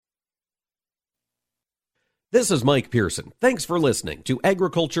This is Mike Pearson. Thanks for listening to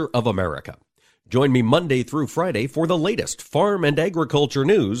Agriculture of America. Join me Monday through Friday for the latest farm and agriculture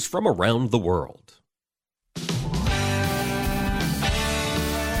news from around the world.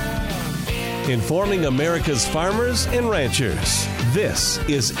 Informing America's farmers and ranchers. This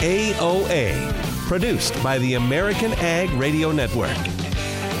is AOA, produced by the American Ag Radio Network.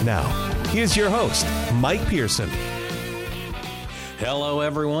 Now, here's your host, Mike Pearson. Hello,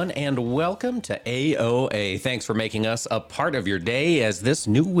 everyone, and welcome to AOA. Thanks for making us a part of your day as this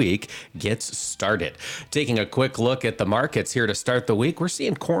new week gets started. Taking a quick look at the markets here to start the week, we're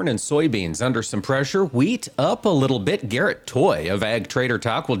seeing corn and soybeans under some pressure, wheat up a little bit. Garrett Toay of Ag Trader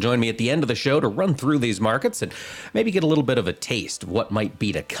Talk will join me at the end of the show to run through these markets and maybe get a little bit of a taste of what might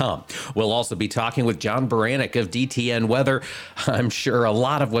be to come. We'll also be talking with Baranick of DTN Weather. I'm sure a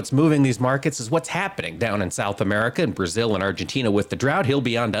lot of what's moving these markets is what's happening down in South America and Brazil and Argentina with the drought. He'll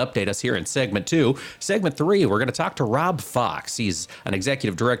be on to update us here in segment 2. Segment 3, we're going to talk to Rob Fox. He's an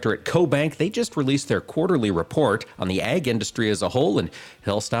executive director at CoBank. They just released their quarterly report on the ag industry as a whole, and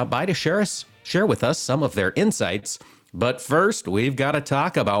he'll stop by to share with us some of their insights. But first, we've got to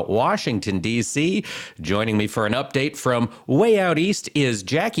talk about Washington, D.C. Joining me for an update from way out east is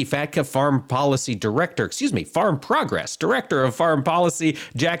Jacqui Fatka, Farm Progress Director of Farm Policy.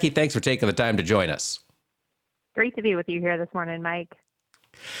 Jacqui, thanks for taking the time to join us. Great to be with you here this morning, Mike.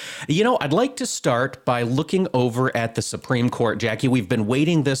 You know, I'd like to start by looking over at the Supreme Court. Jacqui, we've been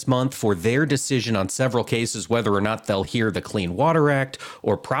waiting this month for their decision on several cases, whether or not they'll hear the Clean Water Act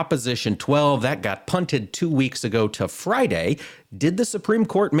or Proposition 12. That got punted 2 weeks ago to Friday. Did the Supreme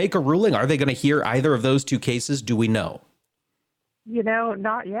Court make a ruling? Are they going to hear either of those two cases? Do we know? You know,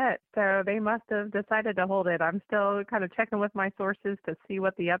 not yet. So they must have decided to hold it. I'm still kind of checking with my sources to see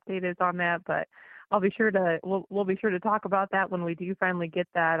what the update is on that, but we'll be sure to talk about that when we do finally get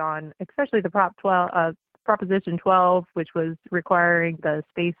that on, especially the Proposition 12, which was requiring the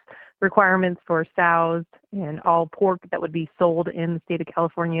space requirements for sows and all pork that would be sold in the state of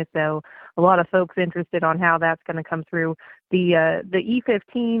California. So a lot of folks interested on how that's going to come through. The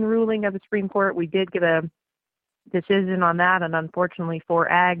E15 ruling of the Supreme Court, we did get a decision on that, and unfortunately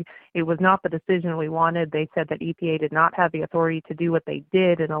for ag, it was not the decision we wanted. They said that EPA did not have the authority to do what they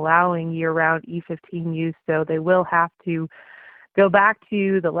did in allowing year-round E15 use, so they will have to go back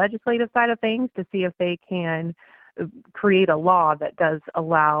to the legislative side of things to see if they can create a law that does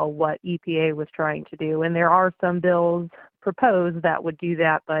allow what EPA was trying to do. And there are some bills proposed that would do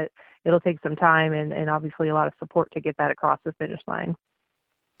that, but it'll take some time and obviously a lot of support to get that across the finish line.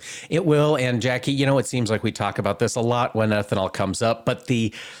 It will. And Jacqui, you know, it seems like we talk about this a lot when ethanol comes up, but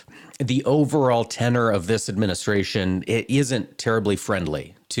the overall tenor of this administration, it isn't terribly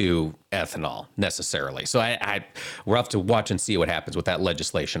friendly to ethanol necessarily. So we'll have to watch and see what happens with that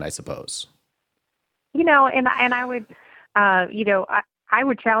legislation, I suppose. You know, and I would, I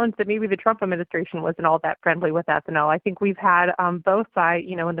would challenge that maybe the Trump administration wasn't all that friendly with ethanol. I think we've had both sides,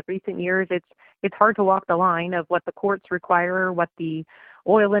 you know, in the recent years, it's hard to walk the line of what the courts require, what the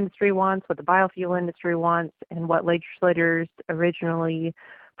oil industry wants, what the biofuel industry wants, and what legislators originally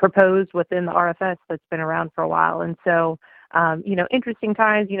proposed within the RFS that's been around for a while. And so, interesting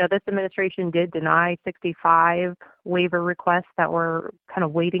times. You know, this administration did deny 65 waiver requests that were kind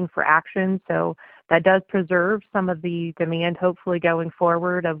of waiting for action. So that does preserve some of the demand, hopefully going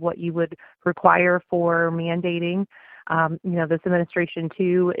forward, of what you would require for mandating. This administration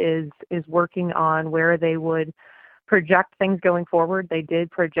too is working on where they would project things going forward. They did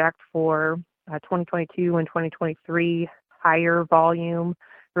project for 2022 and 2023 higher volume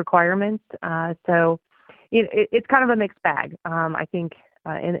requirements. So it's kind of a mixed bag. I think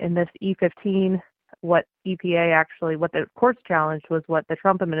in this E15, what the courts challenged was what the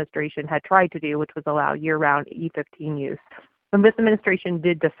Trump administration had tried to do, which was allow year-round E15 use. And this administration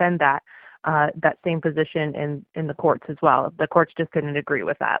did defend that same position in the courts as well. The courts just couldn't agree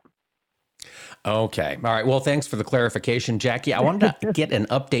with that. Okay. All right. Well, thanks for the clarification, Jacqui. I wanted to get an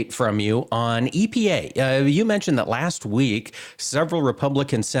update from you on EPA. You mentioned that last week, several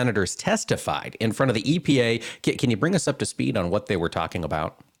Republican senators testified in front of the EPA. Can you bring us up to speed on what they were talking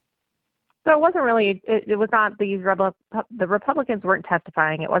about? So it wasn't really, it was not the Republicans weren't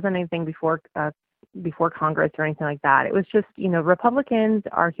testifying. It wasn't anything before Congress or anything like that. It was just, Republicans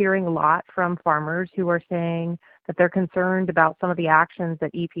are hearing a lot from farmers who are saying that they're concerned about some of the actions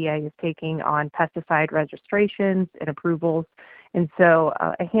that EPA is taking on pesticide registrations and approvals. And so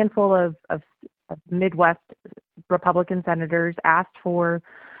a handful of Midwest Republican senators asked for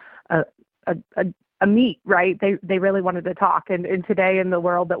a a meet, right? They really wanted to talk. And today in the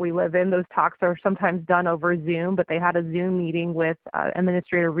world that we live in, those talks are sometimes done over Zoom, but they had a Zoom meeting with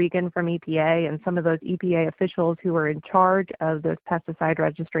Administrator Regan from EPA and some of those EPA officials who are in charge of those pesticide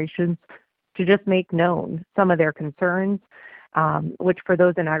registrations to just make known some of their concerns, which for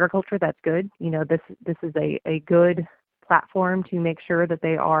those in agriculture, that's good. This is a good platform to make sure that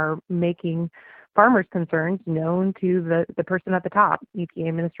they are making farmers' concerns known to the person at the top. EPA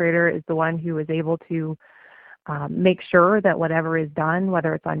administrator is the one who is able to make sure that whatever is done,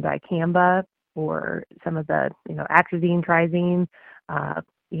 whether it's on dicamba or some of the atrazine, trizine,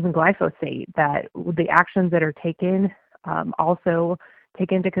 even glyphosate, that the actions that are taken also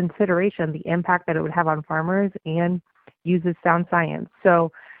take into consideration the impact that it would have on farmers and uses sound science.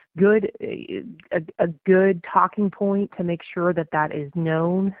 So a good talking point to make sure that is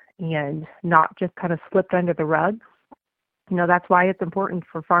known and not just kind of slipped under the rug. That's why it's important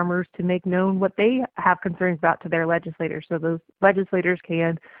for farmers to make known what they have concerns about to their legislators, so those legislators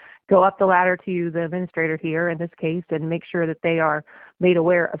can go up the ladder to the administrator here in this case and make sure that they are made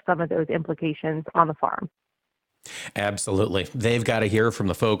aware of some of those implications on the farm. Absolutely. They've got to hear from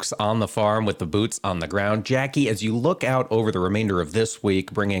the folks on the farm with the boots on the ground. Jacqui, as you look out over the remainder of this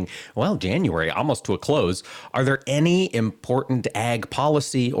week, bringing, January almost to a close, are there any important ag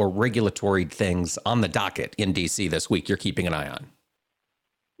policy or regulatory things on the docket in D.C. this week you're keeping an eye on?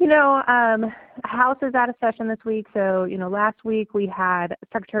 House is out of session this week. So, last week we had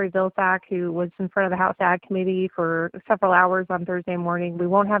Secretary Vilsack, who was in front of the House Ag Committee for several hours on Thursday morning. We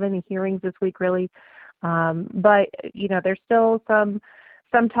won't have any hearings this week, really. But there's still some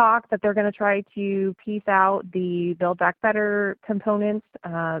talk that they're going to try to piece out the Build Back Better components.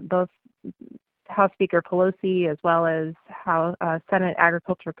 Both House Speaker Pelosi as well as Senate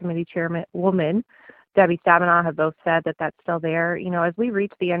Agriculture Committee Chairwoman Debbie Stabenow have both said that that's still there. As we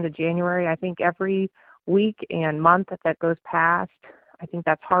reach the end of January, I think every week and month that goes past, I think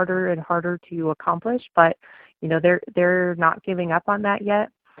that's harder and harder to accomplish. But they're not giving up on that yet.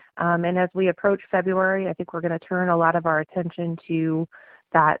 And as we approach February, I think we're going to turn a lot of our attention to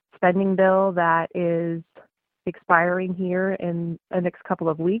that spending bill that is expiring here in the next couple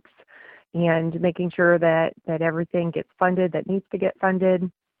of weeks and making sure that everything gets funded that needs to get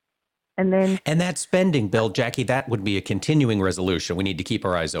funded. And that spending bill, Jacqui, that would be a continuing resolution we need to keep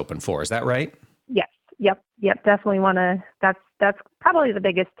our eyes open for. Is that right? Yes. Yep. Definitely want to. That's probably the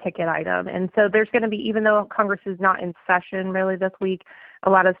biggest ticket item. And so there's going to be, even though Congress is not in session really this week, a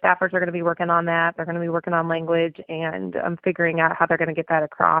lot of staffers are going to be working on that. They're going to be working on language and figuring out how they're going to get that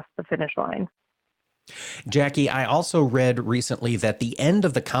across the finish line. Jacqui, I also read recently that the end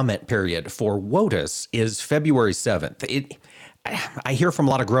of the comment period for WOTUS is February 7th. I hear from a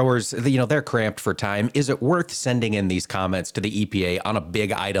lot of growers, they're cramped for time. Is it worth sending in these comments to the EPA on a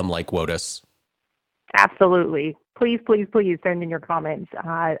big item like WOTUS? Absolutely. Please send in your comments.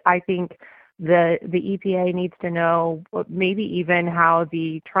 I think the EPA needs to know maybe even how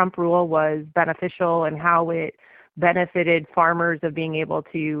the Trump rule was beneficial and how it benefited farmers of being able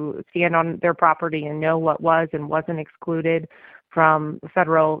to stand on their property and know what was and wasn't excluded from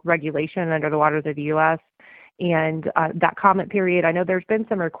federal regulation under the waters of the U.S. And that comment period, I know there's been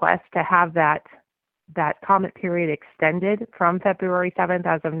some requests to have that comment period extended from February 7th.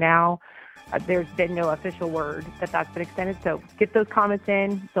 As of now, there's been no official word that's been extended. So get those comments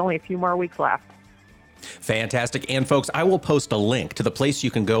in. It's only a few more weeks left. Fantastic. And folks, I will post a link to the place you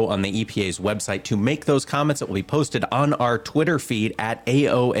can go on the EPA's website to make those comments. It will be posted on our Twitter feed at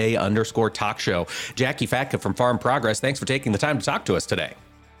AOA_talk show. Jacqui Fatka from Farm Progress, thanks for taking the time to talk to us today.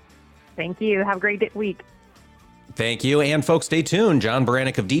 Thank you. Have a great week. Thank you. And folks, stay tuned. John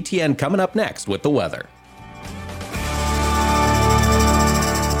Baranick of DTN coming up next with the weather.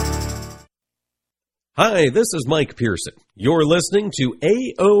 Hi, this is Mike Pearson. You're listening to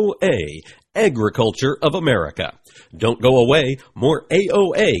AOA, Agriculture of America. Don't go away. More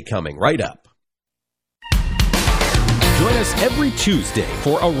AOA coming right up. Join us every Tuesday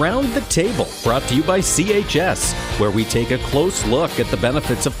for Around the Table, brought to you by CHS, where we take a close look at the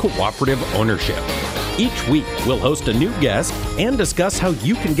benefits of cooperative ownership. Each week, we'll host a new guest and discuss how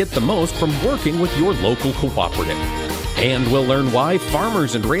you can get the most from working with your local cooperative. And we'll learn why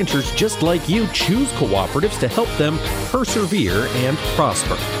farmers and ranchers just like you choose cooperatives to help them persevere and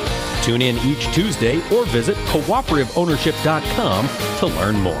prosper. Tune in each Tuesday or visit cooperativeownership.com to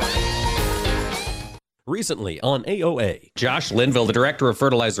learn more. Recently on AOA, Josh Linville, the director of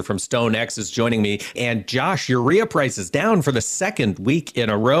fertilizer from StoneX, is joining me. And Josh, urea prices down for the second week in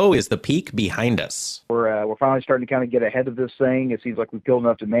a row. Is the peak behind us? We're finally starting to kind of get ahead of this thing. It seems like we've built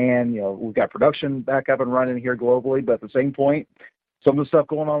enough demand. We've got production back up and running here globally, but at the same point, some of the stuff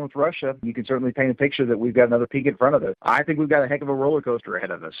going on with Russia, you can certainly paint a picture that we've got another peak in front of us. I think we've got a heck of a roller coaster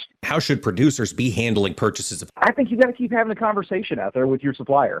ahead of us. How should producers be handling purchases? I think you got to keep having a conversation out there with your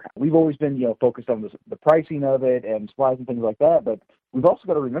supplier. We've always been, focused on the pricing of it and supplies and things like that, but we've also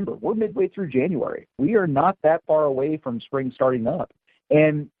got to remember, we're midway through January. We are not that far away from spring starting up.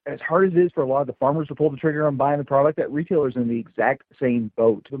 And as hard as it is for a lot of the farmers to pull the trigger on buying the product, that retailer's in the exact same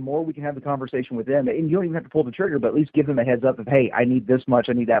boat. The more we can have the conversation with them, and you don't even have to pull the trigger, but at least give them a heads up of, hey, I need this much,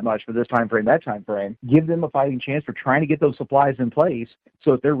 I need that much for this time frame, that time frame. Give them a fighting chance for trying to get those supplies in place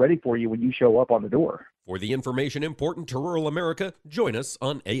so that they're ready for you when you show up on the door. For the information important to rural America, join us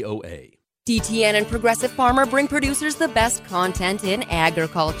on AOA. DTN and Progressive Farmer bring producers the best content in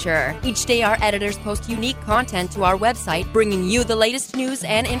agriculture. Each day, our editors post unique content to our website, bringing you the latest news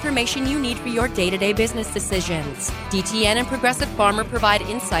and information you need for your day-to-day business decisions. DTN and Progressive Farmer provide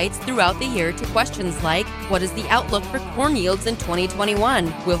insights throughout the year to questions like, what is the outlook for corn yields in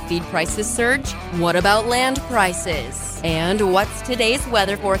 2021? Will feed prices surge? What about land prices? And what's today's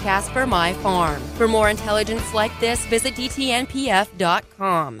weather forecast for my farm? For more intelligence like this, visit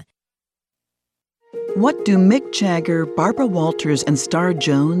DTNPF.com. What do Mick Jagger, Barbara Walters, and Star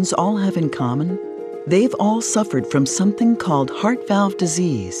Jones all have in common? They've all suffered from something called heart valve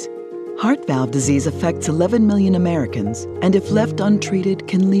disease. Heart valve disease affects 11 million Americans, and if left untreated,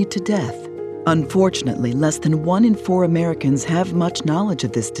 can lead to death. Unfortunately, less than 1 in 4 Americans have much knowledge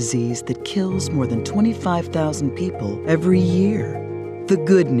of this disease that kills more than 25,000 people every year. The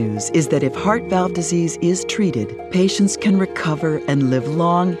good news is that if heart valve disease is treated, patients can recover and live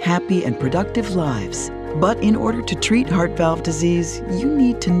long, happy, and productive lives. But in order to treat heart valve disease, you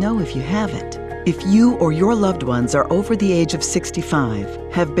need to know if you have it. If you or your loved ones are over the age of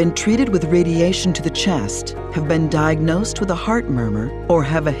 65, have been treated with radiation to the chest, have been diagnosed with a heart murmur, or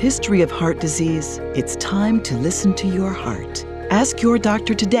have a history of heart disease, it's time to listen to your heart. Ask your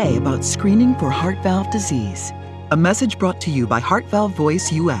doctor today about screening for heart valve disease. A message brought to you by Heart Valve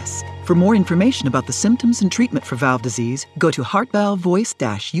Voice US. For more information about the symptoms and treatment for valve disease, go to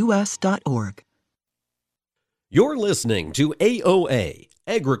heartvalvevoice-us.org. You're listening to AOA,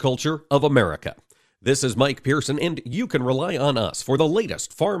 Agriculture of America. This is Mike Pearson, and you can rely on us for the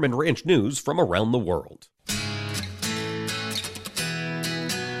latest farm and ranch news from around the world.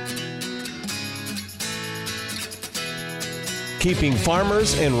 Keeping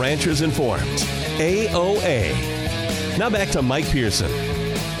farmers and ranchers informed. AOA. Now back to Mike Pearson.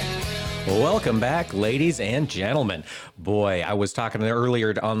 Welcome back, ladies and gentlemen. Boy, I was talking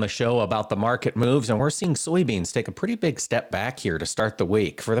earlier on the show about the market moves, and we're seeing soybeans take a pretty big step back here to start the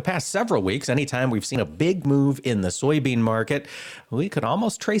week. For the past several weeks, anytime we've seen a big move in the soybean market, we could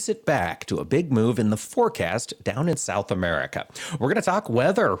almost trace it back to a big move in the forecast down in South America. We're going to talk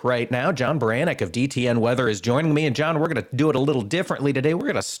weather right now. John Baranick of DTN Weather is joining me, and John, we're going to do it a little differently today. We're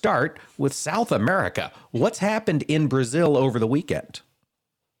going to start with South America. What's happened in Brazil over the weekend?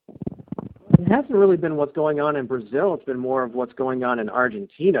 It hasn't really been what's going on in Brazil. It's been more of what's going on in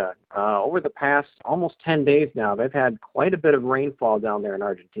Argentina. Over the past almost 10 days now, they've had quite a bit of rainfall down there in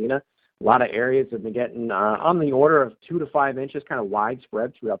Argentina. A lot of areas have been getting on the order of 2 to 5 inches, kind of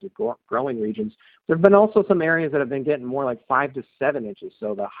widespread throughout the growing regions. There have been also some areas that have been getting more like 5 to 7 inches.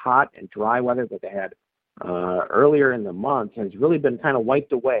 So the hot and dry weather that they had earlier in the month has really been kind of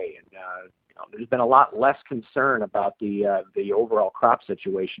wiped away. And there's been a lot less concern about the overall crop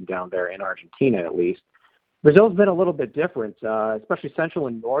situation down there in Argentina, at least. Brazil's been a little bit different, especially central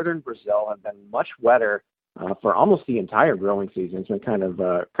and northern Brazil have been much wetter for almost the entire growing season. It's been kind of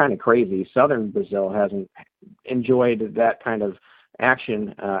crazy. Southern Brazil hasn't enjoyed that kind of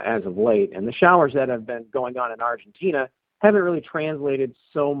action as of late, and the showers that have been going on in Argentina haven't really translated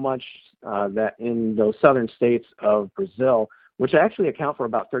so much that in those southern states of Brazil, which actually account for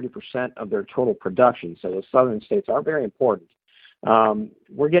about 30% of their total production. So the southern states are very important.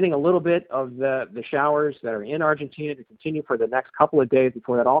 We're getting a little bit of the showers that are in Argentina to continue for the next couple of days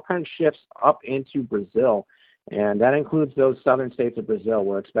before that all kind of shifts up into Brazil. And that includes those southern states of Brazil.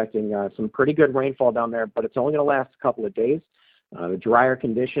 We're expecting some pretty good rainfall down there, but it's only going to last a couple of days. The drier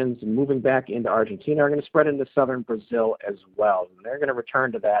conditions moving back into Argentina are going to spread into southern Brazil as well. And they're going to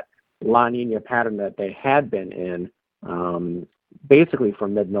return to that La Nina pattern that they had been in basically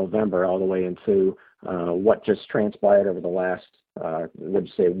from mid-November all the way into what just transpired over the last,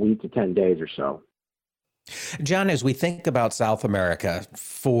 let's say, week to 10 days or so. John, as we think about South America,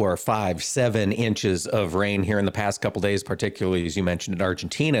 4, 5, 7 inches of rain here in the past couple days, particularly as you mentioned in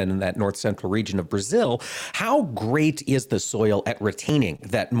Argentina and in that north central region of Brazil, how great is the soil at retaining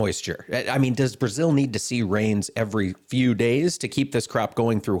that moisture? I mean, does Brazil need to see rains every few days to keep this crop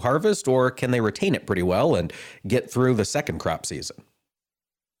going through harvest, or can they retain it pretty well and get through the second crop season?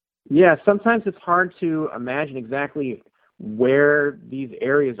 Yeah, sometimes it's hard to imagine exactly where these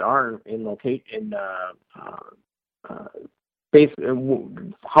areas are in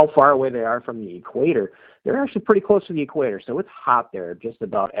how far away they are from the equator. They're actually pretty close to the equator, so it's hot there just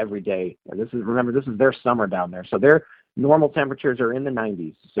about every day. And this is their summer down there, so their normal temperatures are in the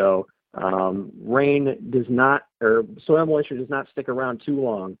 90s. So rain does not, or soil moisture does not stick around too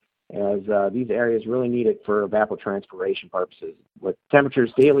long, as these areas really need it for evapotranspiration purposes. With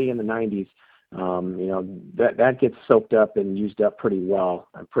temperatures daily in the 90s, that gets soaked up and used up pretty well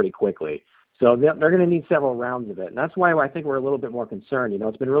and pretty quickly. So they're going to need several rounds of it. And that's why I think we're a little bit more concerned.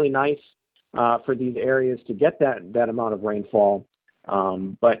 It's been really nice for these areas to get that amount of rainfall.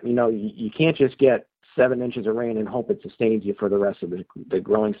 But, you can't just get 7 inches of rain and hope it sustains you for the rest of the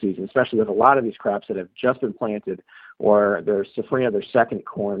growing season, especially with a lot of these crops that have just been planted, or their safrinha, their second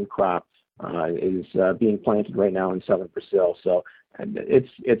corn crop, is being planted right now in southern Brazil. So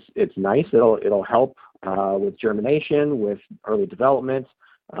it's nice. It'll help with germination, with early development,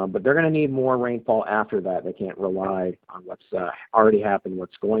 but they're going to need more rainfall after that. They can't rely on what's already happened,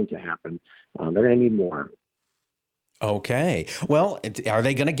 what's going to happen. They're going to need more. Okay. Well, are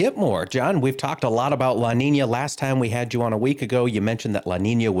they going to get more? John, we've talked a lot about La Nina. Last time we had you on a week ago, you mentioned that La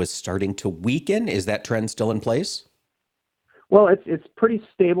Nina was starting to weaken. Is that trend still in place? Well, it's pretty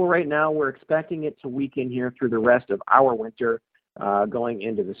stable right now. We're expecting it to weaken here through the rest of our winter, going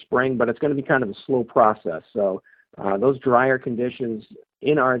into the spring, but it's going to be kind of a slow process. So those drier conditions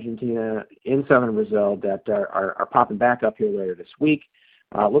in Argentina, in southern Brazil, that are popping back up here later this week,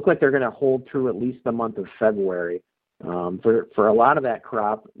 look like they're going to hold through at least the month of February. For a lot of that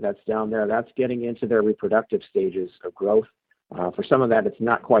crop that's down there, that's getting into their reproductive stages of growth. For some of that, it's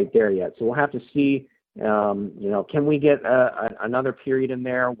not quite there yet. So we'll have to see, can we get another period in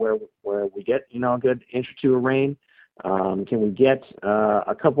there where we get, a good inch or two of rain? Can we get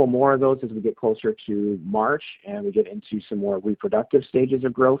a couple more of those as we get closer to March and we get into some more reproductive stages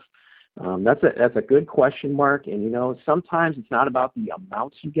of growth? That's a good question mark. And, sometimes it's not about the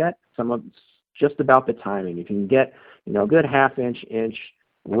amounts you get. Some of it's just about the timing. If you can get, a good half inch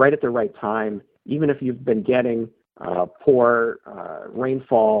right at the right time, even if you've been getting poor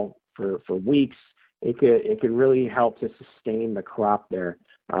rainfall for weeks, it could really help to sustain the crop there.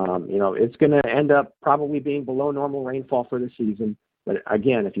 It's going to end up probably being below normal rainfall for the season. But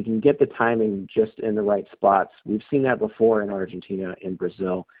again, if you can get the timing just in the right spots, we've seen that before in Argentina and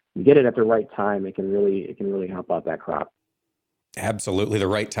Brazil. You get it at the right time, it can really help out that crop. Absolutely. The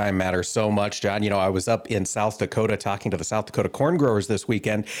right time matters so much, John. I was up in South Dakota talking to the South Dakota corn growers this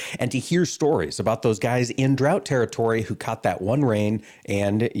weekend, and to hear stories about those guys in drought territory who caught that one rain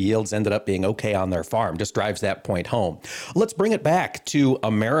and yields ended up being okay on their farm just drives that point home. Let's bring it back to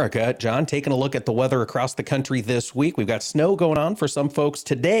America. John, taking a look at the weather across the country this week. We've got snow going on for some folks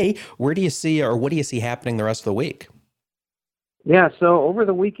today. What do you see happening the rest of the week? Yeah, so over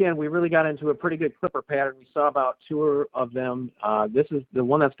the weekend, we really got into a pretty good clipper pattern. We saw about 2 of them. This is the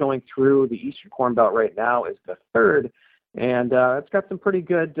one that's going through the eastern Corn Belt right now is the third, and it's got some pretty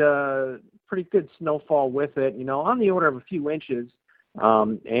good snowfall with it, on the order of a few inches.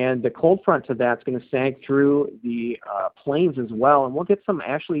 And the cold front to that's going to sag through the plains as well, and we'll get some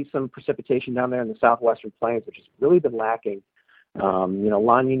precipitation down there in the southwestern plains, which has really been lacking. La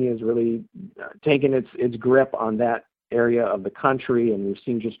Nina is really taking its grip on that area of the country, and we've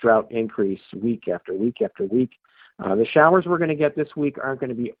seen just drought increase week after week after week. The showers we're going to get this week aren't going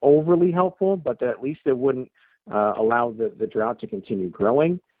to be overly helpful, but at least it wouldn't allow the drought to continue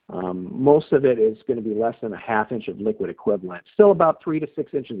growing. Most of it is going to be less than a half inch of liquid equivalent. Still about 3 to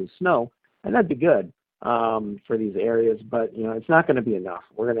 6 inches of snow, and that'd be good for these areas, but it's not going to be enough.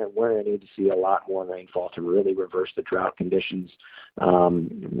 We're going to need to see a lot more rainfall to really reverse the drought conditions.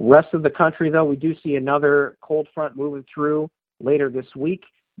 Rest of the country, though, we do see another cold front moving through later this week,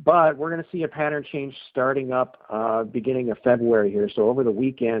 but we're going to see a pattern change starting up beginning of February here. So over the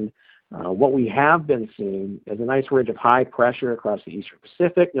weekend, what we have been seeing is a nice ridge of high pressure across the eastern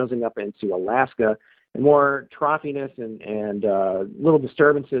Pacific, nosing up into Alaska, and more troughiness and little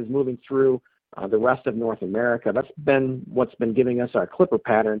disturbances moving through the rest of North America. That's been what's been giving us our clipper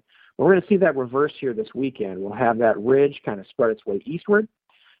pattern. We're going to see that reverse here this weekend. We'll have that ridge kind of spread its way eastward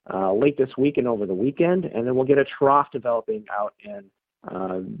late this week and over the weekend, and then we'll get a trough developing out in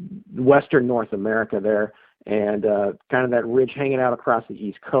western North America there, and kind of that ridge hanging out across the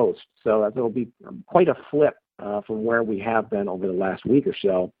East Coast. So it'll be quite a flip from where we have been over the last week or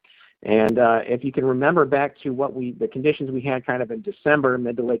so. And if you can remember back to the conditions we had kind of in December,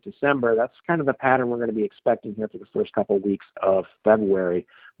 mid to late December, that's kind of the pattern we're going to be expecting here for the first couple of weeks of February.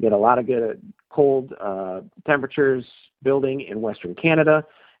 We had a lot of good cold temperatures building in Western Canada,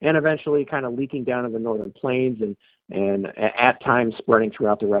 and eventually kind of leaking down in the northern plains and at times spreading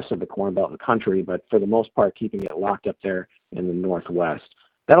throughout the rest of the Corn Belt and country, but for the most part keeping it locked up there in the northwest.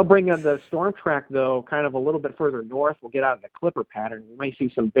 That'll bring the storm track, though, kind of a little bit further north. We'll get out of the Clipper pattern. We may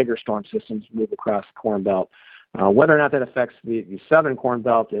see some bigger storm systems move across the Corn Belt. Whether or not that affects the southern Corn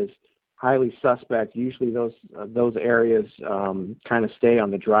Belt is highly suspect. Usually those areas kind of stay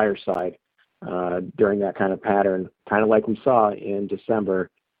on the drier side during that kind of pattern, kind of like we saw in December.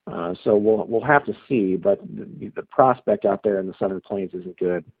 So we'll have to see, but the prospect out there in the southern plains isn't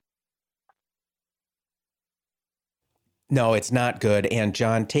good. No, it's not good. And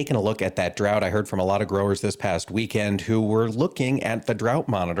John, taking a look at that drought, I heard from a lot of growers this past weekend who were looking at the drought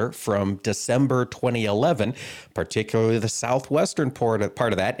monitor from December 2011, particularly the southwestern part of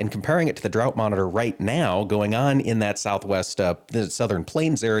that, and comparing it to the drought monitor right now going on in that southwest, the southern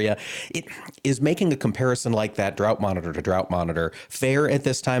plains area. It is making a comparison like that drought monitor to drought monitor fair at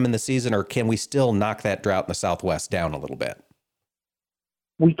this time in the season, or can we still knock that drought in the southwest down a little bit?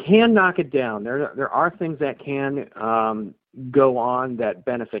 We can knock it down. There are things that can go on that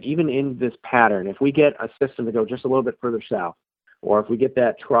benefit, even in this pattern. If we get a system to go just a little bit further south, or if we get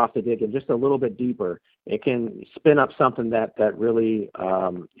that trough to dig in just a little bit deeper, it can spin up something that really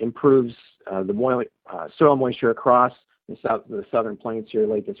improves the soil moisture across the southern plains here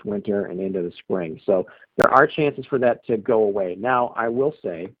late this winter and into the spring. So there are chances for that to go away. Now, I will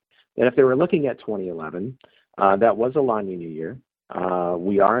say that if they were looking at 2011, that was a La Nina year.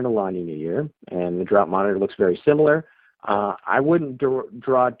 We are in a La Nina year, and the drought monitor looks very similar. I wouldn't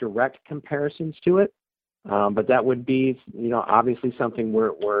draw direct comparisons to it, but that would be, obviously something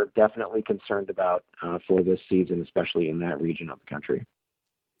we're definitely concerned about for this season, especially in that region of the country.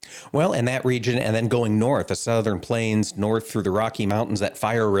 Well, in that region, and then going north, the southern plains, north through the Rocky Mountains, that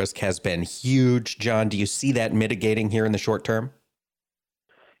fire risk has been huge. John, do you see that mitigating here in the short term?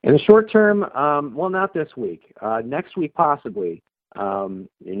 In the short term, well, not this week. Next week, possibly.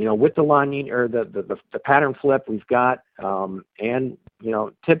 With the La Nina or the pattern flip we've got, and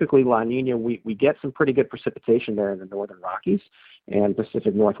typically La Nina, we get some pretty good precipitation there in the northern Rockies and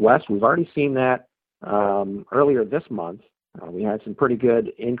Pacific Northwest. We've already seen that earlier this month. We had some pretty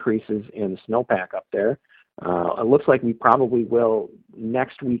good increases in the snowpack up there. It looks like we probably will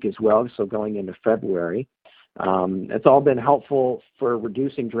next week as well, so going into February. It's all been helpful for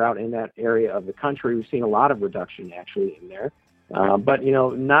reducing drought in that area of the country. We've seen a lot of reduction actually in there. But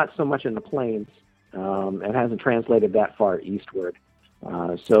not so much in the plains. It hasn't translated that far eastward.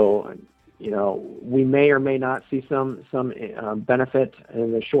 So we may or may not see some benefit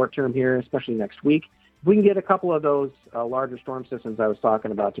in the short term here, especially next week. If we can get a couple of those larger storm systems I was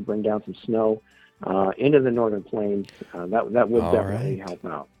talking about to bring down some snow into the northern plains, that would definitely help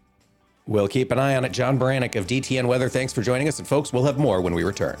out. We'll keep an eye on it. John Baranick of DTN Weather, thanks for joining us. And folks, we'll have more when we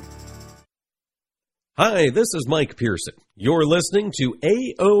return. Hi, this is Mike Pearson. You're listening to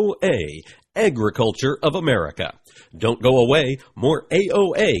AOA, Agriculture of America. Don't go away, more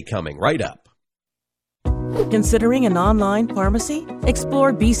AOA coming right up. Considering an online pharmacy?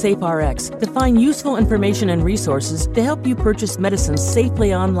 Explore BeSafeRx to find useful information and resources to help you purchase medicines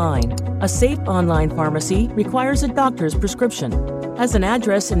safely online. A safe online pharmacy requires a doctor's prescription, has an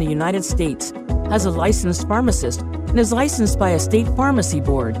address in the United States, has a licensed pharmacist, and is licensed by a state pharmacy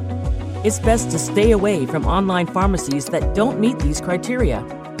board. It's best to stay away from online pharmacies that don't meet these criteria.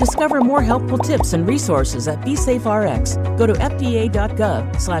 Discover more helpful tips and resources at BeSafeRx. Go to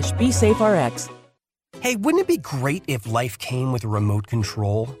fda.gov/BeSafeRx. Hey, wouldn't it be great if life came with a remote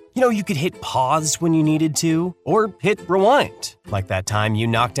control? You could hit pause when you needed to, or hit rewind, like that time you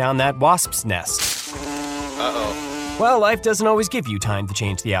knocked down that wasp's nest. Uh-oh. Well, life doesn't always give you time to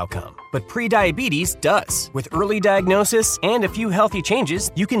change the outcome, but prediabetes does. With early diagnosis and a few healthy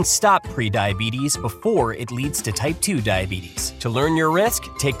changes, you can stop prediabetes before it leads to type 2 diabetes. To learn your risk,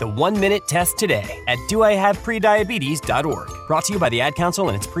 take the 1-minute test today at doihaveprediabetes.org. Brought to you by the Ad Council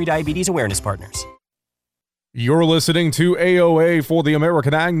and its prediabetes awareness partners. You're listening to AOA for the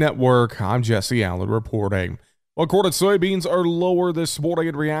American Ag Network. I'm Jesse Allen reporting. Well, quartered soybeans are lower this morning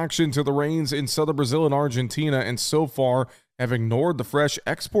in reaction to the rains in southern Brazil and Argentina, and so far have ignored the fresh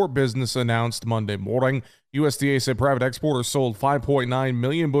export business announced Monday morning. USDA said private exporters sold 5.9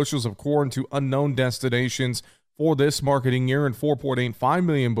 million bushels of corn to unknown destinations for this marketing year, and 4.85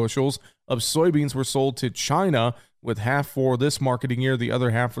 million bushels of soybeans were sold to China, with half for this marketing year, the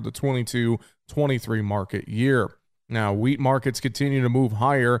other half for the 22-23 market year. Now, wheat markets continue to move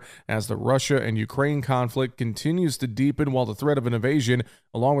higher as the Russia and Ukraine conflict continues to deepen, while the threat of an invasion,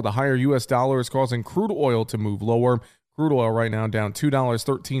 along with the higher U.S. dollar, is causing crude oil to move lower. Crude oil right now down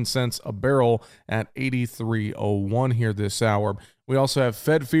 $2.13 a barrel at $83.01 here this hour. We also have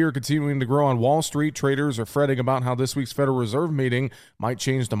Fed fear continuing to grow on Wall Street. Traders are fretting about how this week's Federal Reserve meeting might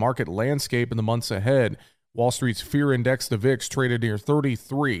change the market landscape in the months ahead. Wall Street's fear index, the VIX, traded near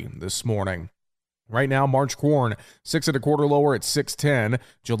 33 this morning. Right now, March corn 6 1/4 lower at 6.10.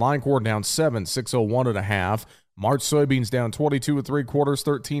 July corn down 7, 6.01 1/2. March soybeans down 22 3/4,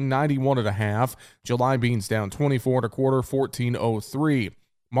 13.91 1/2. July beans down 24 1/4, 14.03.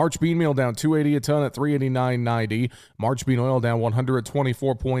 March bean meal down 2.80 a ton at 389.90. March bean oil down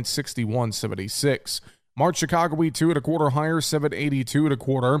 124 points, 61.76. March Chicago wheat 2 1/4 higher, 7.82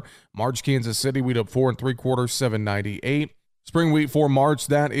 1/4. March Kansas City wheat up 4 3/4, 7.98. Spring wheat for March,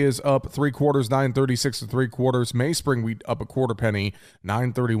 that is up 3/4, 9.36 3/4. May spring wheat up 1/4 penny,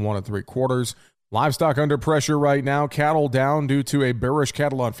 9.31 3/4. Livestock under pressure right now. Cattle down due to a bearish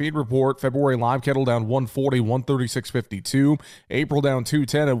cattle on feed report. February live cattle down 140, 136.52. April down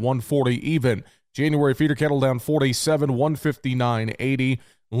 210 at 140 even. January feeder cattle down 47, 159.80.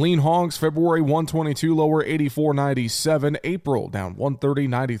 Lean hogs, February 122 lower, 84.97. April down 130,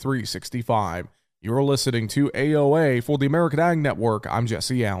 93.65. You're listening to AOA for the American Ag Network. I'm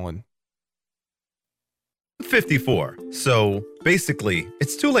Jesse Allen. 54. So basically,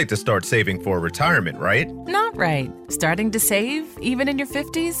 it's too late to start saving for retirement, right? Not right. Starting to save, even in your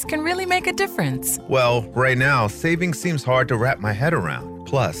 50s, can really make a difference. Well, right now, saving seems hard to wrap my head around.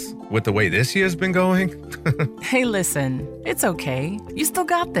 Plus, with the way this year's been going... Hey, listen, it's okay. You still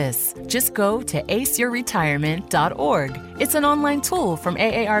got this. Just go to aceyourretirement.org. It's an online tool from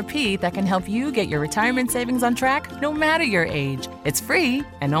AARP that can help you get your retirement savings on track no matter your age. It's free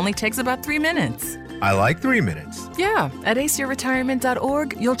and only takes about 3 minutes. I like 3 minutes. Yeah, at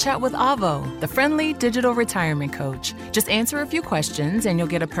aceyourretirement.org, you'll chat with Avo, the friendly digital retirement coach. Just answer a few questions and you'll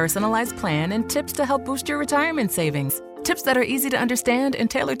get a personalized plan and tips to help boost your retirement savings. Tips that are easy to understand and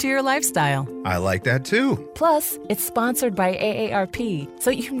tailored to your lifestyle. I like that too. Plus, it's sponsored by AARP, so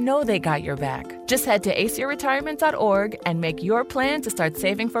you know they got your back. Just head to aceyourretirement.org and make your plan to start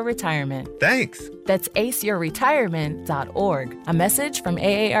saving for retirement. Thanks. That's aceyourretirement.org. A message from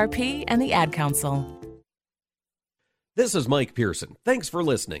AARP and the Ad Council. This is Mike Pearson. Thanks for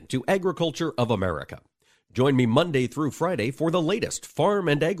listening to Agriculture of America. Join me Monday through Friday for the latest farm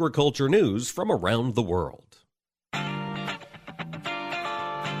and agriculture news from around the world.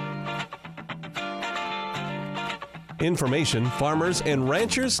 Information farmers and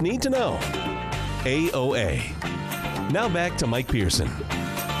ranchers need to know. AOA. Now back to Mike Pearson.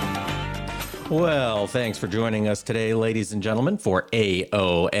 Well, thanks for joining us today, ladies and gentlemen, for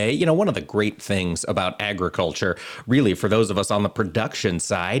AOA. You know, one of the great things about agriculture, really for those of us on the production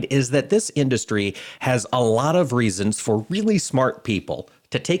side, is that this industry has a lot of reasons for really smart people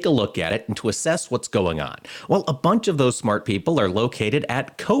to take a look at it and to assess what's going on. Well, a bunch of those smart people are located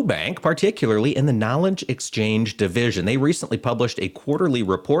at CoBank, particularly in the Knowledge Exchange Division. They recently published a quarterly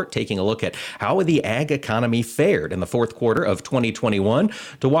report taking a look at how the ag economy fared in the fourth quarter of 2021.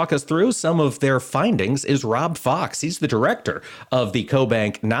 To walk us through some of their findings is Rob Fox. He's the director of the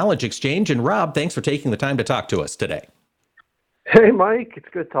CoBank Knowledge Exchange. And Rob, thanks for taking the time to talk to us today. Hey, Mike, it's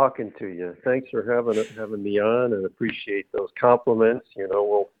good talking to you. Thanks for having me on and appreciate those compliments. You know,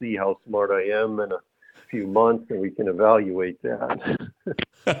 we'll see how smart I am in a few months and we can evaluate that.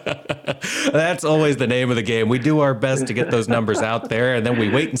 That's always the name of the game. We do our best to get those numbers out there and then we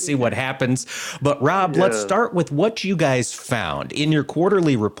wait and see what happens. But Rob, let's start with what you guys found in your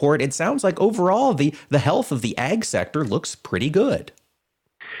quarterly report. It sounds like overall the health of the ag sector looks pretty good.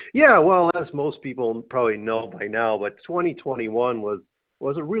 Yeah, well, as most people probably know by now, but 2021 was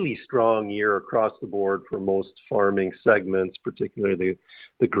a really strong year across the board for most farming segments, particularly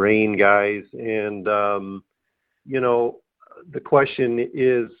the grain guys. And, you know, the question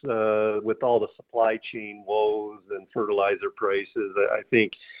is, with all the supply chain woes and fertilizer prices, I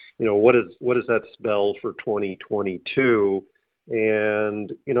think, you know, what does that spell for 2022?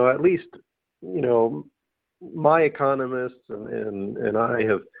 And, you know, at least, you know, my economists and I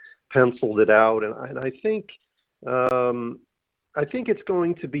have penciled it out, and I think it's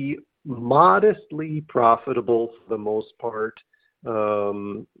going to be modestly profitable for the most part.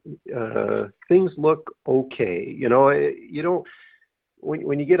 Things look okay. You know, you don't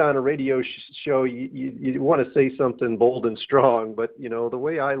when you get on a radio show, you want to say something bold and strong, but you know the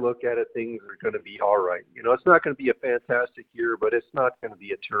way I look at it, things are going to be all right. You know, it's not going to be a fantastic year, but it's not going to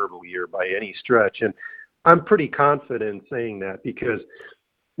be a terrible year by any stretch, and I'm pretty confident saying that because,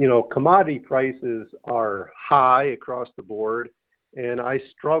 you know, commodity prices are high across the board, and I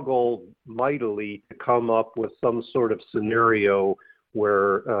struggle mightily to come up with some sort of scenario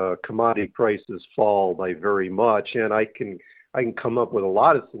where commodity prices fall by very much. And I can come up with a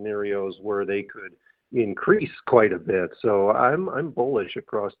lot of scenarios where they could increase quite a bit. So I'm bullish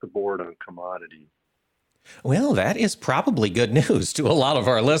across the board on commodities. Well, that is probably good news to a lot of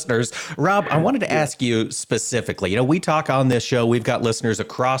our listeners. Rob, I wanted to ask you specifically, we talk on this show, we've got listeners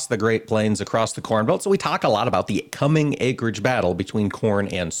across the Great Plains, across the Corn Belt, so we talk a lot about the coming acreage battle between corn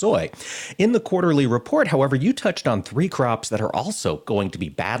and soy. In the quarterly report, however, you touched on 3 crops that are also going to be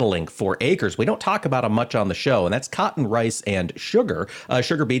battling for acres. We don't talk about them much on the show, and that's cotton, rice, and sugar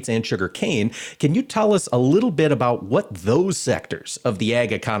beets and sugar cane. Can you tell us a little bit about what those sectors of the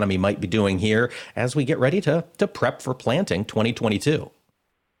ag economy might be doing here as we get ready to prep for planting 2022?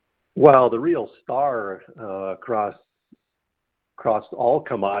 Well, the real star across all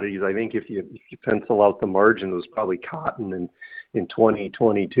commodities, I think if you pencil out the margin, was probably cotton in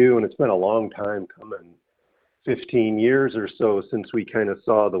 2022, and it's been a long time coming, 15 years or so since we kind of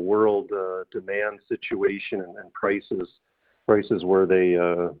saw the world demand situation and prices where they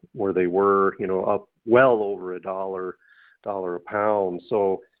were, up well over $1 a pound.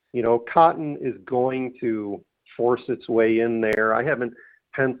 So cotton is going to force its way in there. I haven't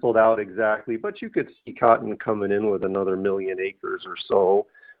penciled out exactly, but you could see cotton coming in with another 1 million acres or so.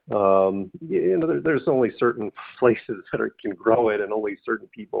 There's only certain places that can grow it, and only certain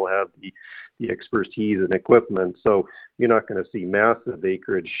people have the expertise and equipment. So you're not going to see massive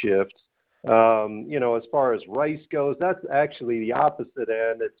acreage shifts. As far as rice goes, that's actually the opposite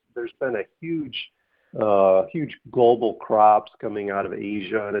end. There's been a huge global crops coming out of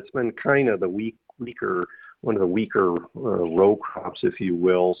Asia, and it's been kind of one of the weaker row crops, if you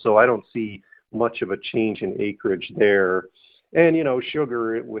will. So I don't see much of a change in acreage there. And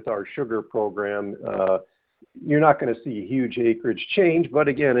sugar, with our sugar program, you're not going to see a huge acreage change, but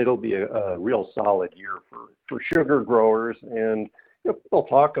again, it'll be a real solid year for sugar growers. And people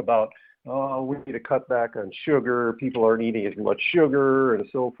talk about, we need to cut back on sugar. People aren't eating as much sugar and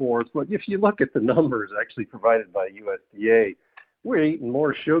so forth. But if you look at the numbers actually provided by USDA, we're eating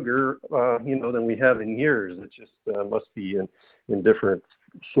more sugar, than we have in years. It just must be in different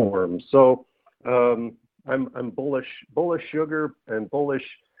forms. So I'm bullish sugar and bullish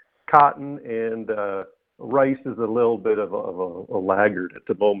cotton, and rice is a little bit of a laggard at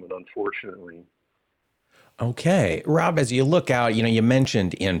the moment, unfortunately. Okay. Rob, as you look out, you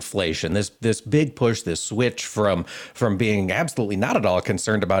mentioned inflation, this big push, this switch from being absolutely not at all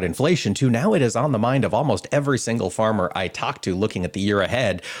concerned about inflation to now it is on the mind of almost every single farmer I talk to looking at the year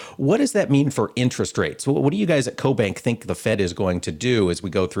ahead. What does that mean for interest rates? What do you guys at CoBank think the Fed is going to do as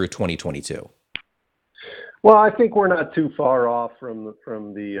we go through 2022? Well, I think we're not too far off from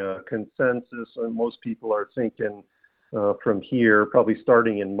the consensus. Most people are thinking from here, probably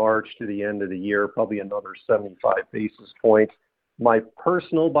starting in March to the end of the year, probably another 75 basis points. My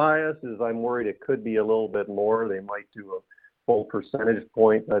personal bias is I'm worried it could be a little bit more. They might do a full percentage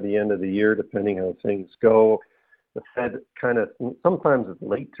point by the end of the year, depending how things go. The Fed sometimes it's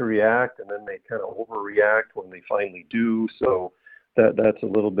late to react, and then they kind of overreact when they finally do. So that's a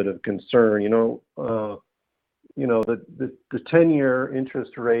little bit of concern. The 10-year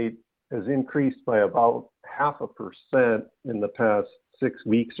interest rate has increased by about 0.5% in the past 6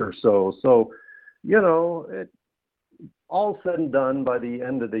 weeks or so. So, it all said and done by the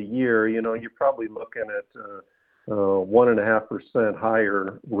end of the year, you're probably looking at 1.5%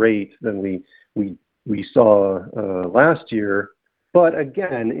 higher rate than we saw last year. But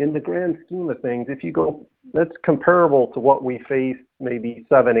again, in the grand scheme of things, that's comparable to what we faced maybe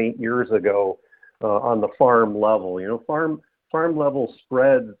 7-8 years ago on the farm level. Farm level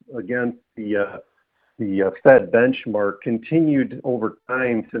spreads against the Fed benchmark continued over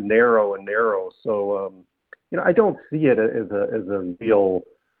time to narrow and narrow. So, I don't see it as a real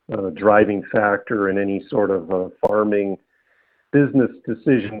driving factor in any sort of farming business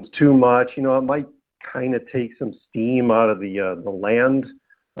decisions too much. It might kind of take some steam out of the land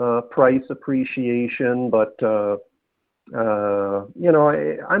price appreciation, but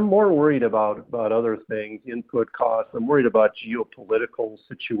I'm more worried about other things, input costs. I'm worried about geopolitical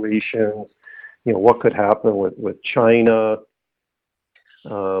situations. What could happen with China.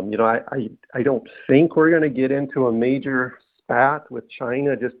 I don't think we're going to get into a major spat with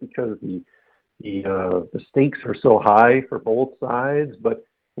China just because the stakes are so high for both sides. But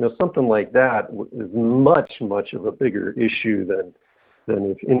something like that is much of a bigger issue than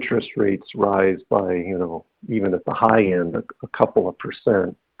if interest rates rise by even at the high end a couple of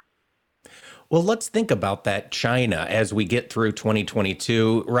percent. Well, let's think about that China as we get through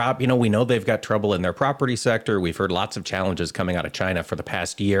 2022. Rob, we know they've got trouble in their property sector. We've heard lots of challenges coming out of China for the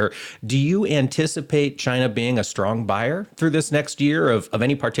past year. Do you anticipate China being a strong buyer through this next year of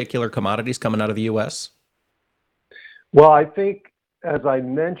any particular commodities coming out of the U.S.? Well, I think, as I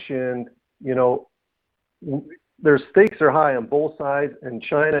mentioned, their stakes are high on both sides. And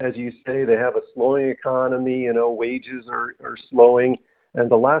China, as you say, they have a slowing economy. Wages are slowing, and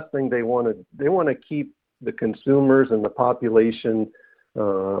the last thing they want to keep the consumers and the population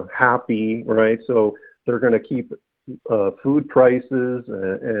happy, right? So they're going to keep food prices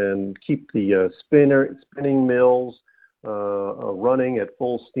and keep the spinning mills running at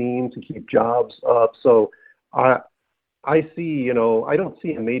full steam to keep jobs up. So I see, I don't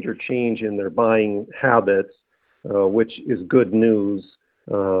see a major change in their buying habits, which is good news.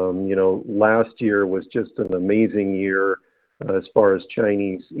 Last year was just an amazing year as far as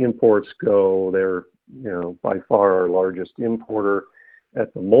Chinese imports go. They're, by far our largest importer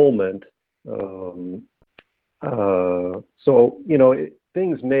at the moment.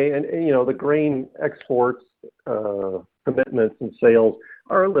 Things may, and the grain exports commitments and sales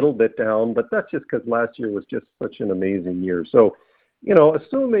are a little bit down, but that's just because last year was just such an amazing year. So,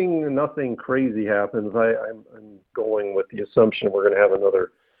 assuming nothing crazy happens, I'm going with the assumption we're going to have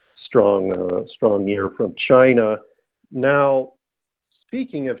another strong year from China. Now,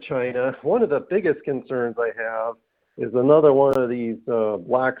 speaking of China, one of the biggest concerns I have is another one of these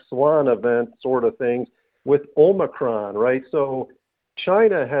black swan event sort of things with Omicron, right? So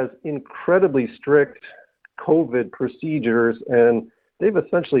China has incredibly strict COVID procedures, and they've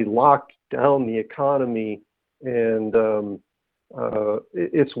essentially locked down the economy, and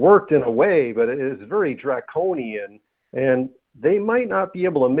it's worked in a way, but it is very draconian, and they might not be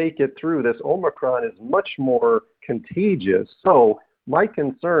able to make it through. This Omicron is much more contagious. So my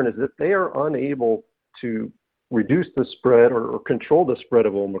concern is that they are unable to reduce the spread or control the spread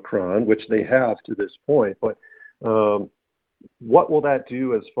of Omicron, which they have to this point. But what will that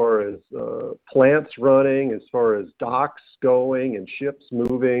do as far as plants running, as far as docks going and ships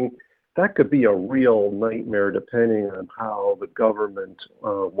moving? That could be a real nightmare depending on how the government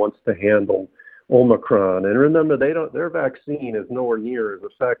wants to handle Omicron. And remember, their vaccine is nowhere near as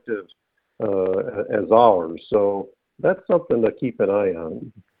effective as ours. So that's something to keep an eye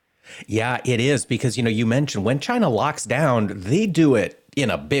on. Yeah, it is, because, you mentioned when China locks down, they do it in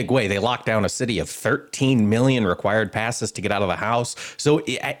a big way. They lock down a city of 13 million required passes to get out of the house. So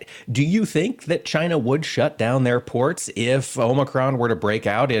do you think that China would shut down their ports if Omicron were to break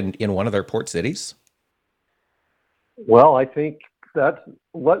out in one of their port cities? Well, I think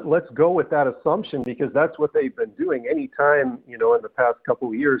let's go with that assumption, because that's what they've been doing. Anytime, in the past couple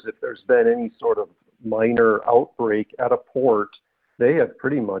of years, if there's been any sort of minor outbreak at a port, they have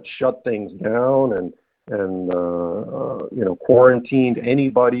pretty much shut things down and quarantined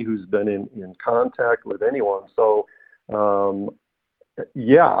anybody who's been in contact with anyone. So,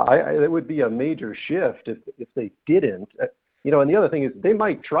 it would be a major shift if they didn't. And the other thing is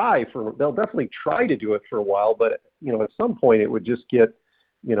they'll definitely try to do it for a while, but at some point it would just get,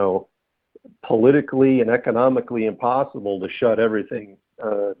 politically and economically impossible to shut everything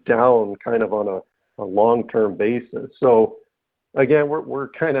down kind of on a long-term basis. So again, we're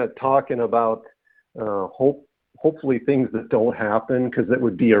kind of talking about hopefully things that don't happen, because that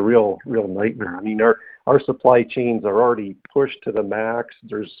would be a real nightmare. I mean, our supply chains are already pushed to the max.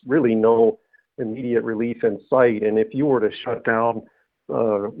 There's really no immediate relief in sight. And if you were to shut down,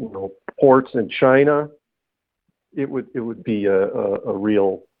 ports in China, it would be a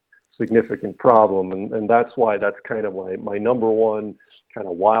real significant problem. And that's why that's kind of my number one kind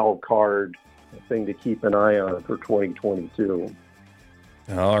of wild card thing to keep an eye on for 2022.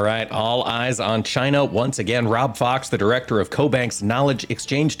 All right. All eyes on China. Once again, Rob Fox, the director of CoBank's Knowledge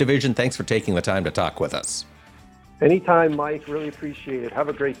Exchange Division. Thanks for taking the time to talk with us. Anytime, Mike. Really appreciate it. Have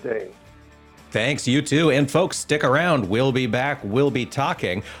a great day. Thanks, you too. And folks, stick around. We'll be back. We'll be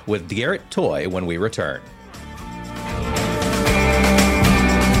talking with Garrett Toay when we return.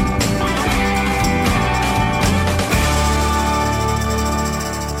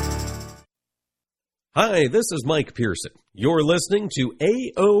 Hi, this is Mike Pearson. You're listening to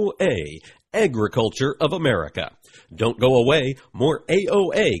AOA, Agriculture of America. Don't go away. More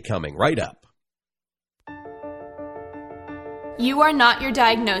AOA coming right up. You are not your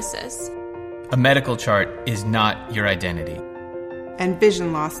diagnosis. A medical chart is not your identity. And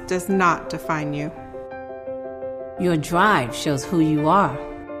vision loss does not define you. Your drive shows who you are.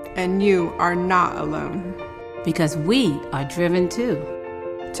 And you are not alone. Because we are driven too.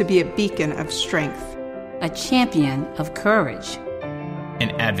 To be a beacon of strength. A champion of courage.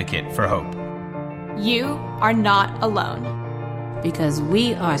 An advocate for hope. You are not alone. Because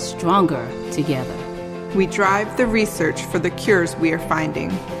we are stronger together. We drive the research for the cures we are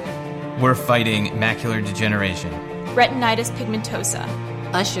finding. We're fighting macular degeneration, retinitis pigmentosa,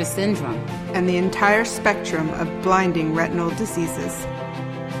 Usher syndrome, and the entire spectrum of blinding retinal diseases.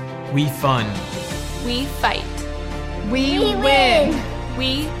 We fund We fight. We win.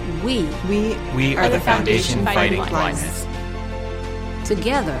 We are the Foundation Fighting Blindness.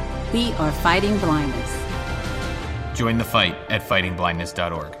 Together, we are fighting blindness. Join the fight at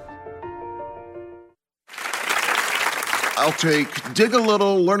fightingblindness.org. I'll take dig a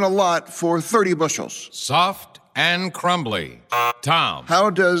little, learn a lot for 30 bushels. Soft and crumbly. Tom. How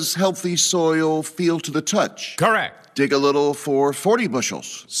does healthy soil feel to the touch? Correct. Dig a little for 40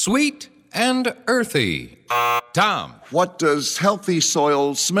 bushels. Sweet and earthy. Tom. What does healthy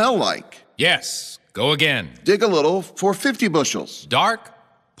soil smell like? Yes. Go again. Dig a little for 50 bushels. Dark,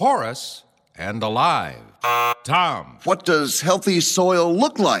 porous, and alive. Tom. What does healthy soil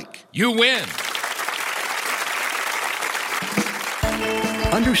look like? You win.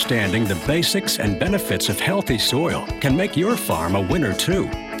 Understanding the basics and benefits of healthy soil can make your farm a winner too,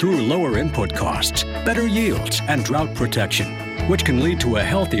 through lower input costs, better yields, and drought protection, which can lead to a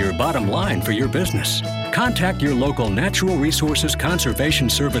healthier bottom line for your business. Contact your local Natural Resources Conservation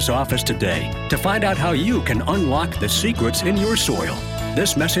Service office today to find out how you can unlock the secrets in your soil.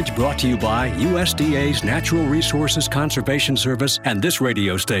 This message brought to you by USDA's Natural Resources Conservation Service and this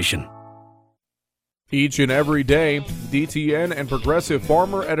radio station. Each and every day, DTN and Progressive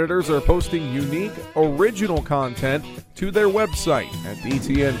Farmer editors are posting unique, original content to their website at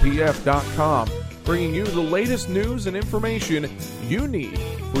dtnpf.com, bringing you the latest news and information you need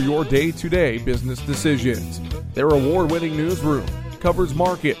for your day-to-day business decisions. Their award-winning newsroom covers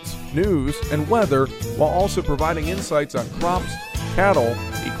markets, news, and weather, while also providing insights on crops, cattle,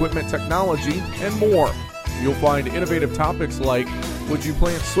 equipment technology, and more. You'll find innovative topics like, would you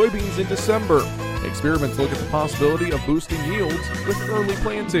plant soybeans in December? Experiments look at the possibility of boosting yields with early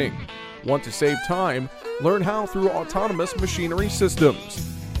planting. Want to save time? Learn how through autonomous machinery systems.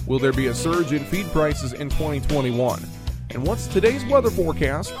 Will there be a surge in feed prices in 2021? And what's today's weather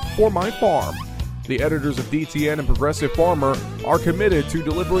forecast for my farm? The editors of DTN and Progressive Farmer are committed to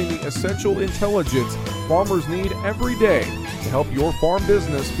delivering the essential intelligence farmers need every day to help your farm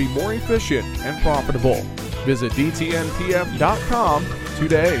business be more efficient and profitable. Visit dtnpf.com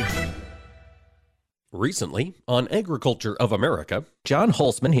today. Recently, on Agriculture of America, John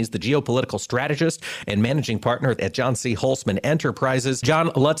Holzman, he's the geopolitical strategist and managing partner at John C. Holzman Enterprises.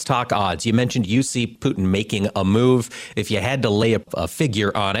 John, let's talk odds. You mentioned you see Putin making a move. If you had to lay a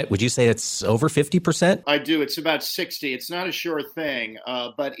figure on it, would you say it's over 50%? I do. It's about 60. It's not a sure thing,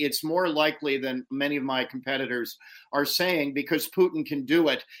 but it's more likely than many of my competitors are saying, because Putin can do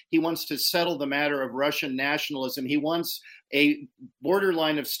it. He wants to settle the matter of Russian nationalism. He wants a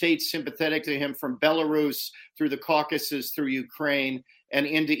borderline of states sympathetic to him from Belarus through the Caucasus, through Ukraine, and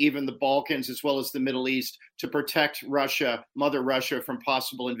into even the Balkans, as well as the Middle East, to protect Russia, Mother Russia, from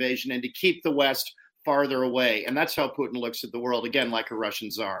possible invasion and to keep the West farther away. And that's how Putin looks at the world, again, like a Russian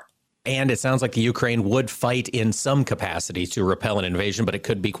czar. And it sounds like the Ukraine would fight in some capacity to repel an invasion, but it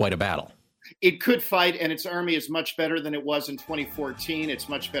could be quite a battle. It could fight, and its army is much better than it was in 2014. It's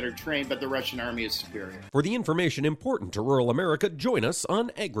much better trained, but the Russian army is superior. For the information important to rural America, join us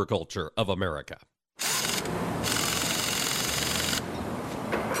on Agriculture of America.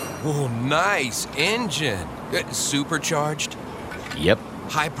 Oh, nice engine. Supercharged? Yep.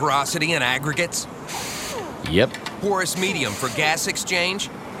 High porosity and aggregates? Yep. Porous medium for gas exchange?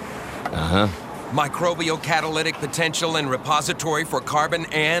 Uh-huh. Microbial catalytic potential and repository for carbon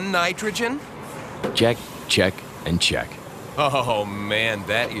and nitrogen? Check, check, and check. Oh, man,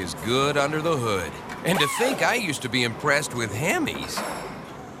 that is good under the hood. And to think I used to be impressed with Hemis.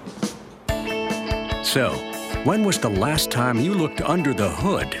 So, when was the last time you looked under the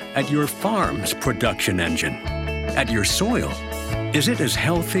hood at your farm's production engine? At your soil? Is it as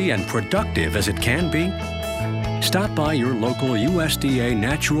healthy and productive as it can be? Stop by your local USDA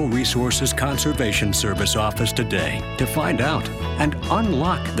Natural Resources Conservation Service office today to find out and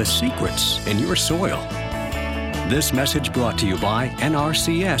unlock the secrets in your soil. This message brought to you by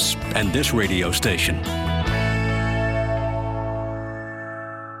NRCS and this radio station.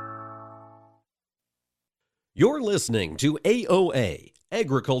 You're listening to AOA,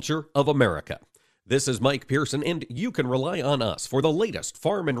 Agriculture of America. This is Mike Pearson, and you can rely on us for the latest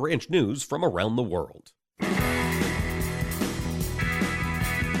farm and ranch news from around the world.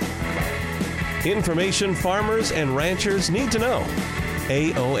 Information farmers and ranchers need to know.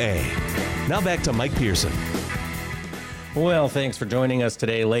 AOA. Now back to Mike Pearson. Well, thanks for joining us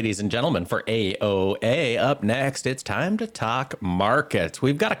today, ladies and gentlemen, for AOA. Up next, it's time to talk markets.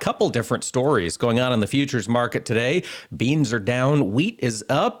 We've got a couple different stories going on in the futures market today. Beans are down, wheat is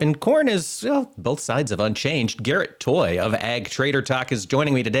up, and corn is, well, both sides of unchanged. Garrett Toay of Ag Trader Talk is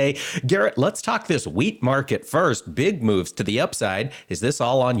joining me today. Garrett, let's talk this wheat market first. Big moves to the upside. Is this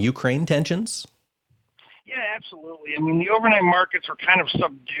all on Ukraine tensions? Yeah, absolutely. I mean, the overnight markets are kind of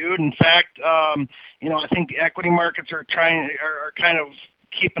subdued. In fact, I think the equity markets are kind of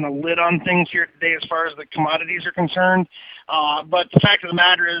keeping a lid on things here today as far as the commodities are concerned. But the fact of the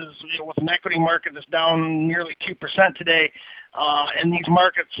matter is, with an equity market that's down nearly 2% today, and these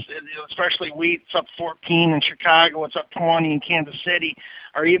markets, especially wheat, it's up 14 in Chicago, it's up 20 in Kansas City,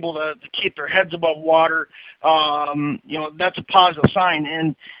 are able to keep their heads above water. That's a positive sign.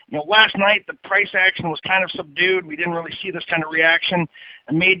 And last night the price action was kind of subdued. We didn't really see this kind of reaction.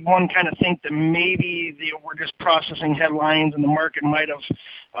 It made one kind of think that maybe we're just processing headlines and the market might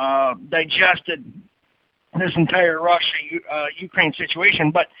have digested this entire Russia-Ukraine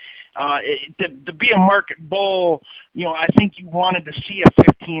situation. But to be a market bull, I think you wanted to see a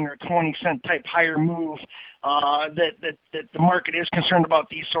 15 or 20 cent type higher move. That the market is concerned about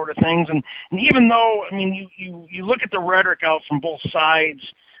these sort of things, and even though, I mean, you look at the rhetoric out from both sides.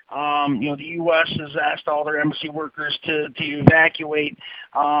 The U.S. has asked all their embassy workers to evacuate.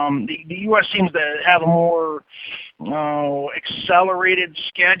 The U.S. seems to have a more accelerated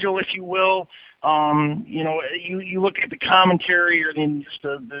schedule, if you will. You look at the commentary or just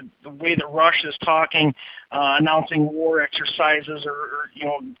the way that Russia is talking, announcing war exercises or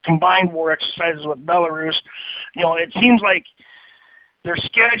combined war exercises with Belarus. It seems like they're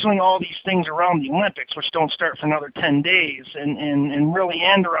scheduling all these things around the Olympics, which don't start for another 10 days and really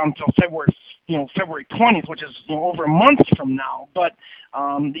end around until February 20th, which is over a month from now. But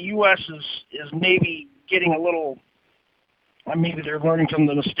the U.S. is maybe getting a little. Maybe they're learning from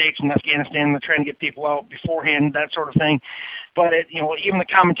the mistakes in Afghanistan and they're trying to get people out beforehand, that sort of thing. But even the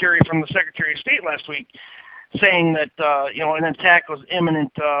commentary from the Secretary of State last week saying that an attack was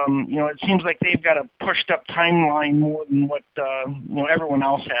imminent. It seems like they've got a pushed up timeline more than what everyone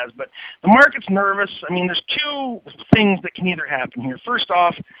else has. But the market's nervous. I mean, there's two things that can either happen here. First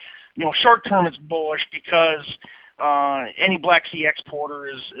off, short term it's bullish because any Black Sea exporter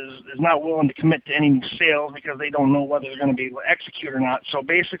is not willing to commit to any new sales because they don't know whether they're going to be able to execute or not. So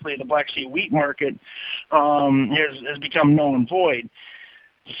basically the Black Sea wheat market has become null and void.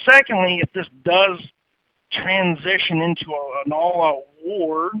 Secondly, if this does transition into an all-out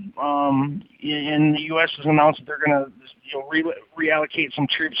war, and the U.S. has announced that they're going to reallocate some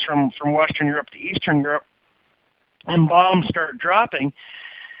troops from Western Europe to Eastern Europe, and bombs start dropping,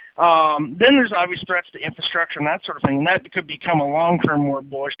 then there's obvious threats to infrastructure and that sort of thing, and that could become a long-term more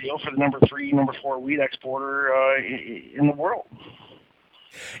bullish deal for the number 3, number 4 wheat exporter in the world.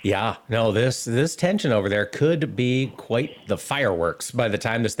 Yeah, no, this tension over there could be quite the fireworks by the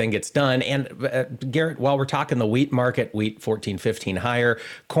time this thing gets done. And Garrett, while we're talking the wheat market, wheat 14, 15 higher,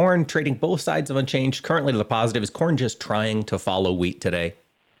 corn trading both sides of unchanged, currently to the positive. Is corn just trying to follow wheat today?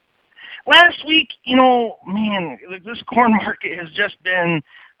 Last week, this corn market has just been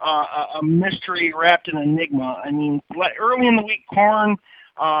a mystery wrapped in enigma. I mean, early in the week, corn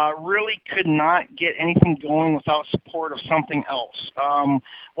really could not get anything going without support of something else.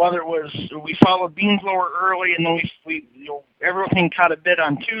 Whether it was we followed beans lower early, and then we everything caught a bit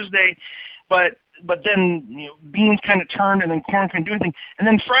on Tuesday, but then beans kind of turned, and then corn couldn't do anything. And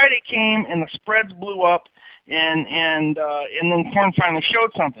then Friday came, and the spreads blew up, and then corn finally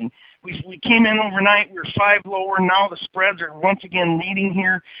showed something. We came in overnight. We were 5 lower. Now the spreads are once again leading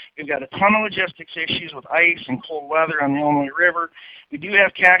here. We've got a ton of logistics issues with ice and cold weather on the Illinois River. We do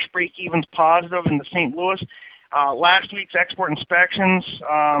have cash break-evens positive in the St. Louis. Last week's export inspections,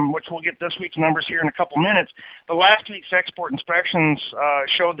 which we'll get this week's numbers here in a couple minutes, but last week's export inspections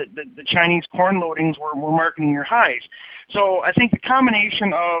showed that the Chinese corn loadings were marking near highs. So I think the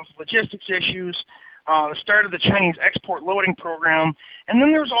combination of logistics issues, the start of the Chinese export loading program, and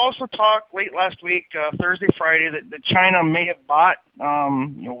then there was also talk late last week, Thursday, Friday, that China may have bought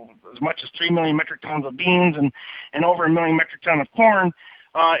as much as 3 million metric tons of beans and over 1 million metric tons of corn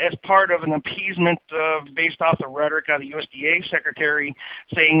as part of an appeasement based off the rhetoric of the USDA secretary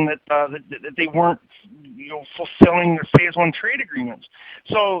saying that they weren't fulfilling their phase 1 trade agreements.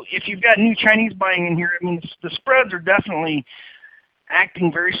 So if you've got new Chinese buying in here, I mean, the spreads are definitely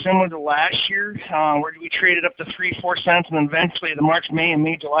acting very similar to last year, where we traded up to 3-4 cents, and then eventually the March, May, and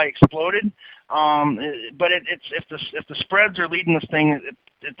May, July exploded. But if the spreads are leading this thing,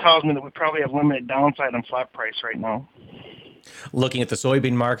 it tells me that we probably have limited downside on flat price right now. Looking at the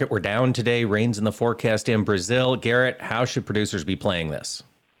soybean market, we're down today. Rains in the forecast in Brazil. Garrett, how should producers be playing this?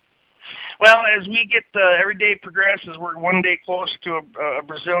 Well, as we get every day progresses, we're one day closer to a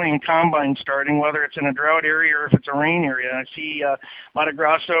Brazilian combine starting, whether it's in a drought area or if it's a rain area. I see Mato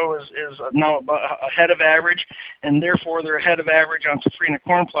Grosso is now ahead of average, and therefore they're ahead of average on safrinha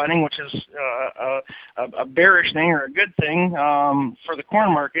corn planting, which is a bearish thing or a good thing for the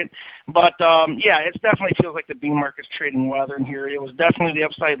corn market. But yeah, it definitely feels like the bean market's trading weather in here. It was definitely the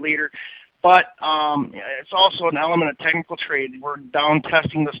upside leader. But it's also an element of technical trade. We're down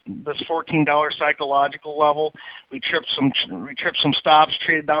testing this $14 psychological level. We tripped some stops,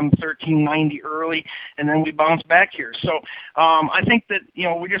 traded down to $13.90 early, and then we bounced back here. So I think that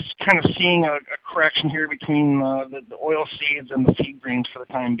we're just kind of seeing a correction here between the oil seeds and the feed grains for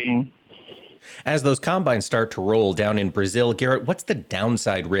the time being. As those combines start to roll down in Brazil, Garrett, what's the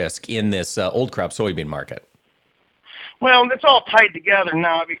downside risk in this old crop soybean market? Well, it's all tied together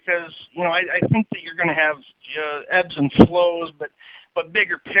now because, I think that you're going to have ebbs and flows, but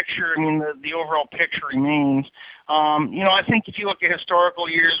bigger picture, I mean, the overall picture remains. I think if you look at historical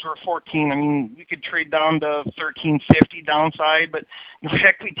years, we're 14. I mean, we could trade down to 1350 downside, but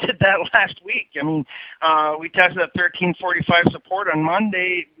heck, we did that last week. I mean, we tested at 1345 support on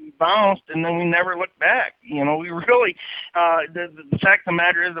Monday, we bounced, and then we never looked back. We really, the fact of the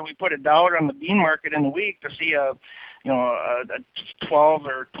matter is that we put $1 on the bean market in a week to see a 12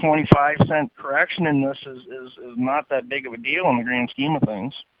 or 25 cent correction in this is not that big of a deal in the grand scheme of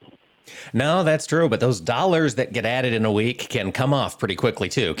things. No, that's true. But those dollars that get added in a week can come off pretty quickly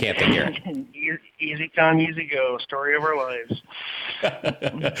too, can't they, Garrett? Easy come, easy go. Story of our lives.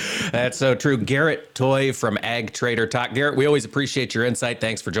 That's so true. Garrett Toay from Ag Trader Talk. Garrett, we always appreciate your insight.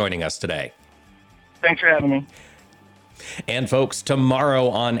 Thanks for joining us today. Thanks for having me. And folks, tomorrow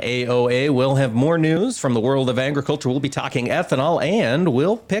on AOA, we'll have more news from the world of agriculture. We'll be talking ethanol, and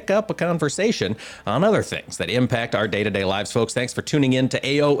we'll pick up a conversation on other things that impact our day-to-day lives. Folks, thanks for tuning in to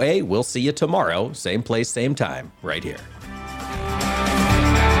AOA. We'll see you tomorrow, same place, same time, right here.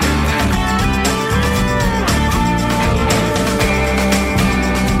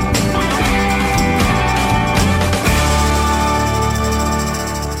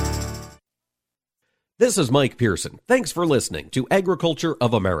 This is Mike Pearson. Thanks for listening to Agriculture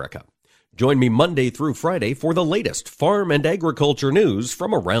of America. Join me Monday through Friday for the latest farm and agriculture news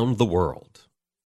from around the world.